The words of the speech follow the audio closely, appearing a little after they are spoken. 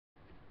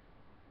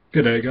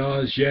G'day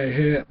guys, Jay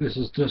here. This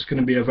is just going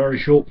to be a very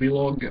short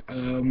vlog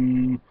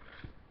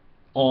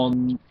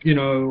on,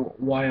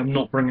 why I'm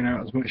not bringing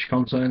out as much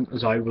content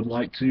as I would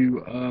like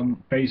to.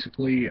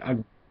 Basically,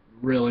 I've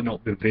really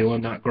not been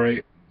feeling that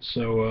great,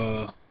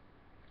 so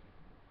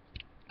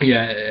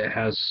yeah, it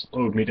has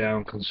slowed me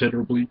down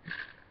considerably.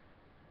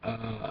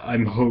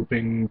 I'm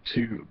hoping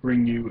to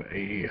bring you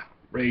a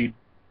raid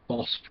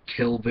boss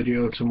kill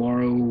video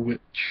tomorrow,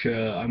 which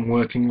I'm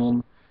working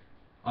on.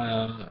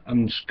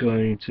 I'm just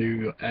going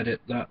to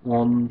edit that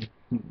one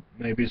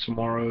maybe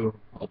tomorrow,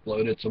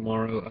 upload it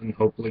tomorrow, and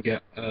hopefully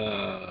get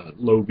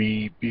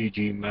Lobby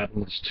BG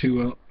Madness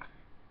 2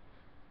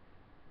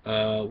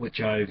 up,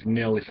 which I've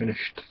nearly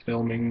finished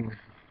filming.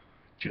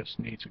 Just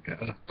need to get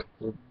a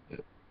couple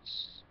bits.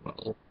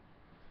 Well,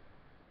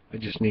 I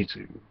just need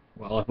to.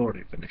 Well, I've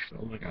already finished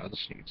filming. I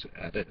just need to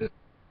edit it,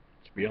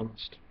 to be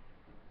honest.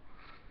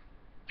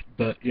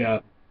 But yeah,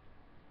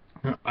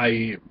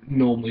 I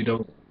normally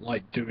don't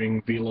like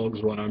doing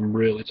vlogs when I'm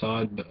really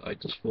tired, but I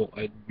just thought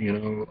I'd,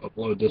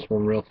 upload this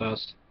one real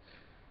fast.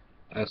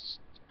 As,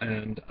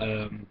 and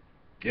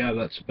yeah,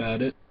 that's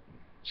about it.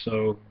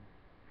 So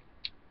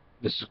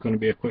this is going to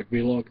be a quick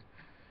vlog,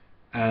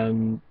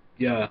 and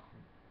yeah.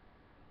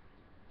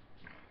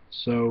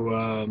 So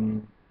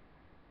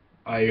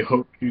I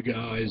hope you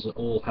guys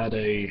all had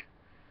a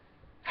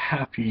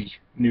happy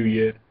New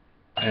Year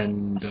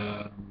and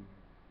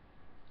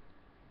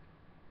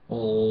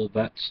all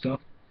that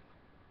stuff.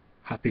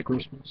 Happy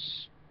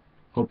Christmas.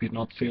 Hope you're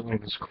not feeling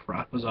as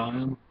crap as I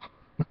am.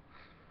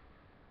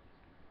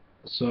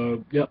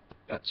 So, yep,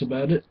 that's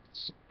about it.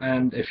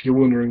 And if you're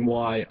wondering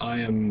why I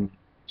am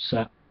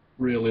sat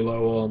really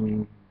low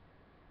on,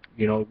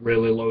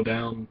 really low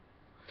down,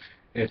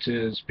 it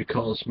is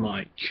because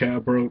my chair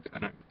broke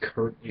and I'm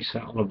currently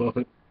sat on above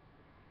it.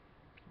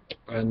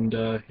 And,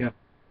 yeah,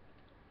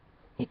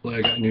 hopefully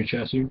I get a new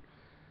chair soon.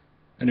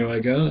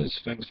 Anyway, guys,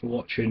 thanks for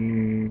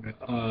watching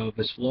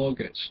this vlog.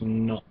 It's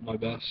not my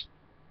best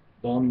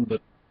one, but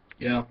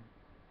yeah.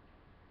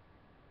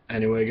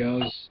 Anyway,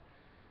 guys,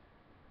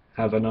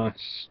 have a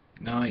nice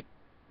night,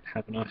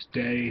 have a nice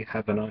day,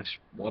 have a nice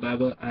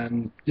whatever,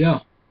 and yeah,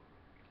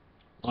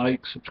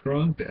 like,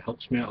 subscribe, it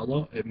helps me out a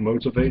lot, it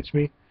motivates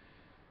me,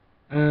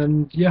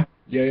 and yeah,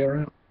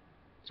 you're out.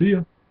 See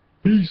ya.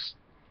 Peace.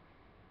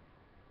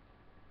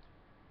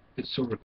 It's so